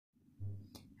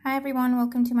Hi everyone,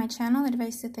 welcome to my channel,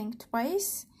 Advice to Think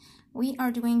Twice. We are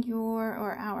doing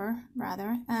our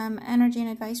energy and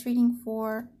advice reading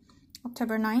for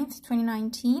October 9th,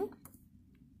 2019.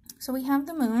 So we have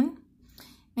the moon,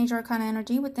 major arcana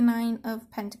energy with the 9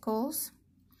 of Pentacles.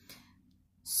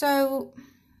 So,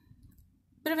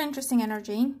 bit of interesting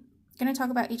energy. I'm going to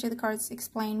talk about each of the cards,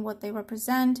 explain what they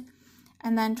represent,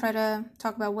 and then try to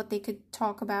talk about what they could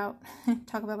talk about,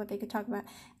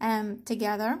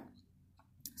 together.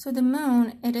 So the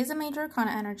moon, it is a major arcana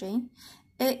energy.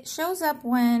 It shows up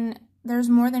when there's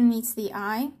more than meets the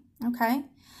eye, okay?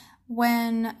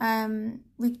 When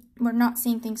we're not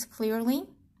seeing things clearly,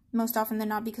 most often than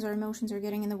not because our emotions are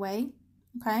getting in the way,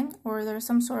 okay? Or there's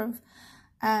some sort of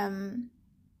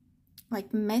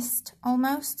like mist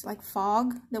almost, like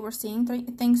fog that we're seeing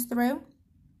things through.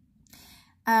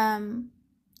 And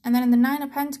then in the 9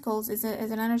 of Pentacles is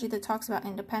an energy that talks about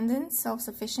independence,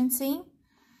 self-sufficiency,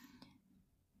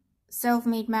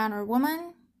 self-made man or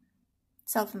woman,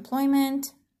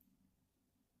 self-employment,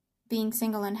 being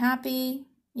single and happy,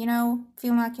 you know,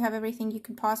 feeling like you have everything you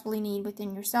could possibly need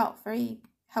within yourself. Very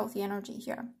healthy energy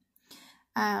here.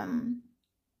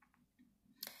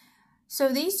 So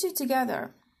these two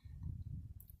together,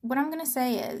 what I'm going to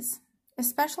say is,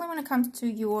 especially when it comes to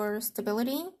your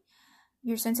stability,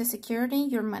 your sense of security,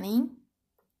 your money,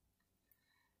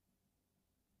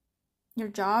 your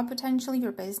job potentially,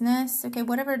 your business, okay,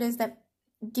 whatever it is that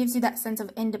gives you that sense of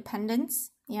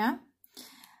independence, yeah?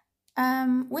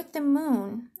 With the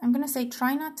moon, I'm going to say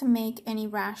try not to make any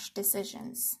rash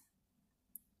decisions.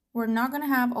 We're not going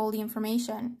to have all the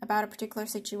information about a particular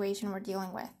situation we're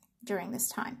dealing with during this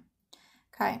time,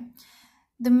 okay?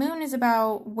 The moon is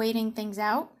about waiting things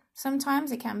out.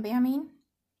 Sometimes it can be,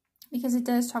 because it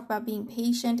does talk about being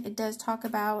patient. It does talk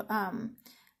about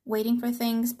waiting for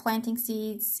things, planting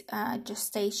seeds,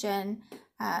 gestation,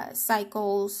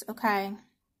 cycles, okay?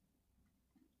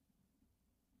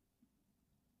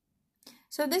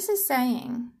 So this is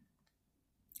saying,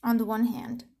 on the one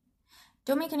hand,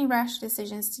 don't make any rash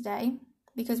decisions today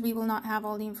because we will not have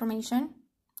all the information.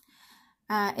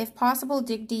 If possible,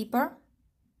 dig deeper.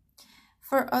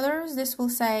 For others, this will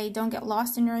say don't get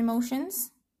lost in your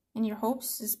emotions, in your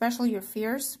hopes, especially your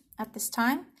fears at this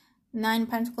time. 9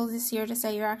 Pentacles is here to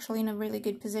say you're actually in a really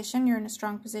good position. You're in a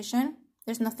strong position.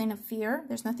 There's nothing to fear.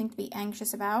 There's nothing to be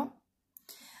anxious about.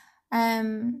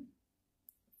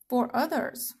 For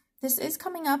others, this is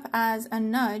coming up as a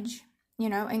nudge, you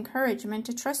know, encouragement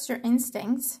to trust your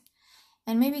instincts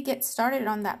and maybe get started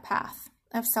on that path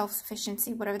of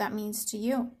self-sufficiency, whatever that means to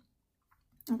you.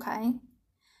 Okay?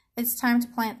 It's time to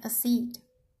plant a seed.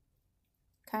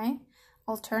 Okay?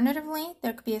 Alternatively,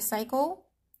 there could be a cycle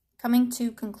coming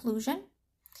to conclusion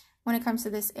when it comes to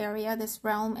this area, this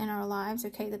realm in our lives,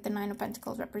 okay, that the 9 of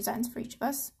Pentacles represents for each of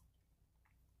us.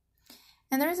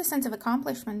 And there is a sense of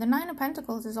accomplishment. The 9 of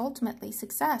Pentacles is ultimately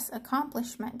success,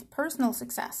 accomplishment, personal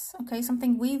success, okay,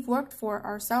 something we've worked for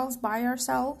ourselves, by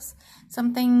ourselves,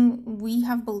 something we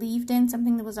have believed in,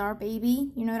 something that was our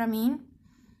baby, you know what I mean?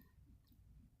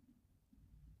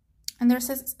 And there's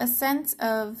a sense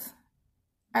of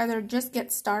either just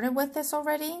get started with this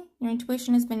already, your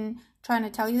intuition has been trying to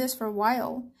tell you this for a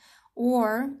while,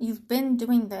 or you've been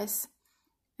doing this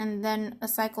and then a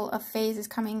cycle of phase is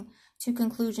coming to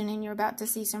conclusion and you're about to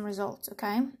see some results,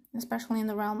 okay? Especially in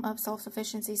the realm of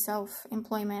self-sufficiency,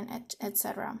 self-employment,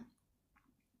 etc.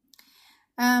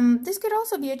 This could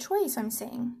also be a choice, I'm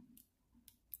saying.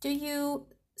 Do you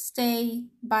stay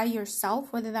by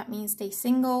yourself, whether that means stay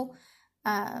single,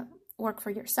 work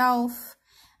for yourself,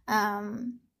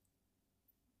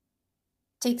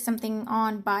 take something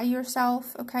on by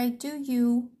yourself, okay? Do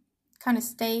you kind of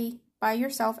stay by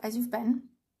yourself as you've been?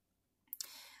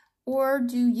 Or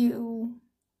do you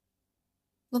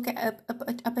look at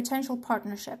a potential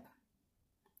partnership?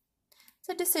 It's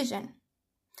a decision.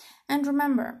 And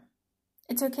remember,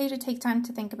 it's okay to take time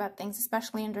to think about things,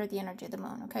 especially under the energy of the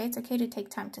moon, okay? It's okay to take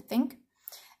time to think,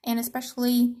 and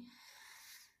especially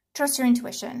trust your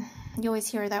intuition. You always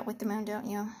hear that with the moon, don't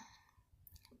you?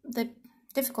 The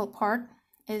difficult part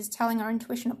is telling our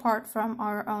intuition apart from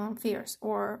our own fears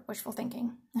or wishful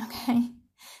thinking, okay?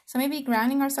 So maybe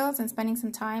grounding ourselves and spending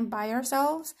some time by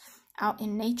ourselves, out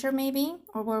in nature maybe,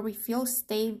 or where we feel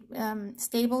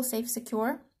stable, safe,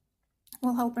 secure,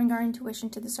 will help bring our intuition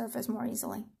to the surface more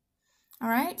easily. All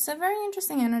right, so very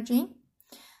interesting energy.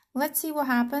 Let's see what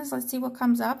happens. Let's see what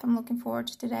comes up. I'm looking forward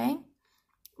to today.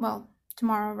 Well,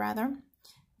 tomorrow rather.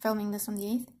 Filming this on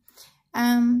the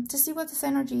 8th. To see what this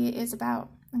energy is about,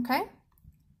 okay?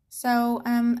 So,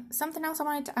 something else I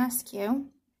wanted to ask you.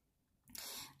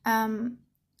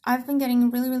 I've been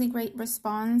getting really, really great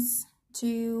response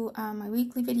to my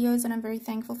weekly videos, and I'm very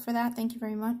thankful for that. Thank you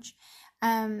very much.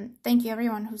 Thank you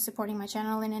everyone who's supporting my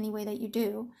channel in any way that you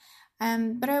do.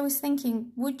 But I was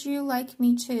thinking, would you like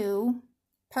me to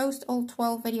post all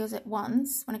 12 videos at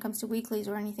once when it comes to weeklies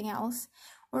or anything else?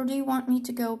 Or do you want me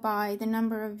to go by the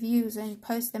number of views and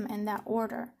post them in that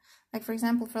order? Like, for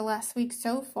example, for last week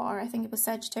so far, I think it was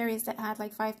Sagittarius that had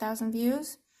like 5,000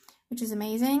 views, which is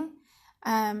amazing.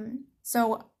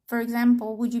 So, for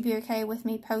example, would you be okay with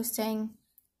me posting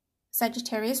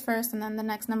Sagittarius first and then the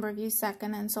next number of views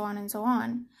second, and so on and so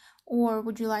on? Or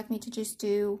would you like me to just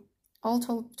do all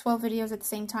 12 videos at the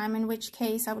same time, in which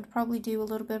case I would probably do a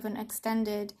little bit of an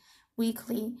extended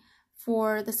weekly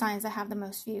for the signs that have the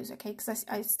most views, okay? Because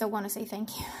I still want to say thank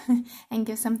you and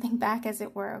give something back, as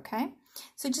it were, okay?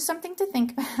 So just something to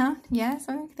think about. Yeah,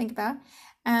 something to think about.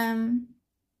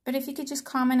 But if you could just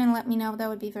comment and let me know, that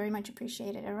would be very much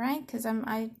appreciated, all right? Because I'm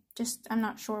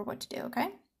not sure what to do, okay?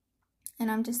 And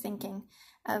I'm just thinking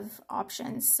of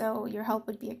options, so your help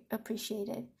would be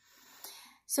appreciated.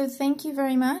 So thank you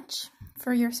very much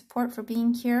for your support, for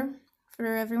being here,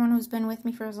 for everyone who's been with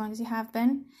me for as long as you have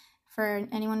been, for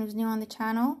anyone who's new on the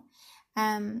channel.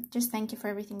 Just thank you for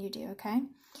everything you do, okay?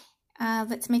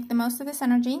 Let's make the most of this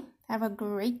energy. Have a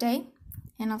great day,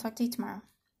 and I'll talk to you tomorrow.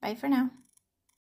 Bye for now.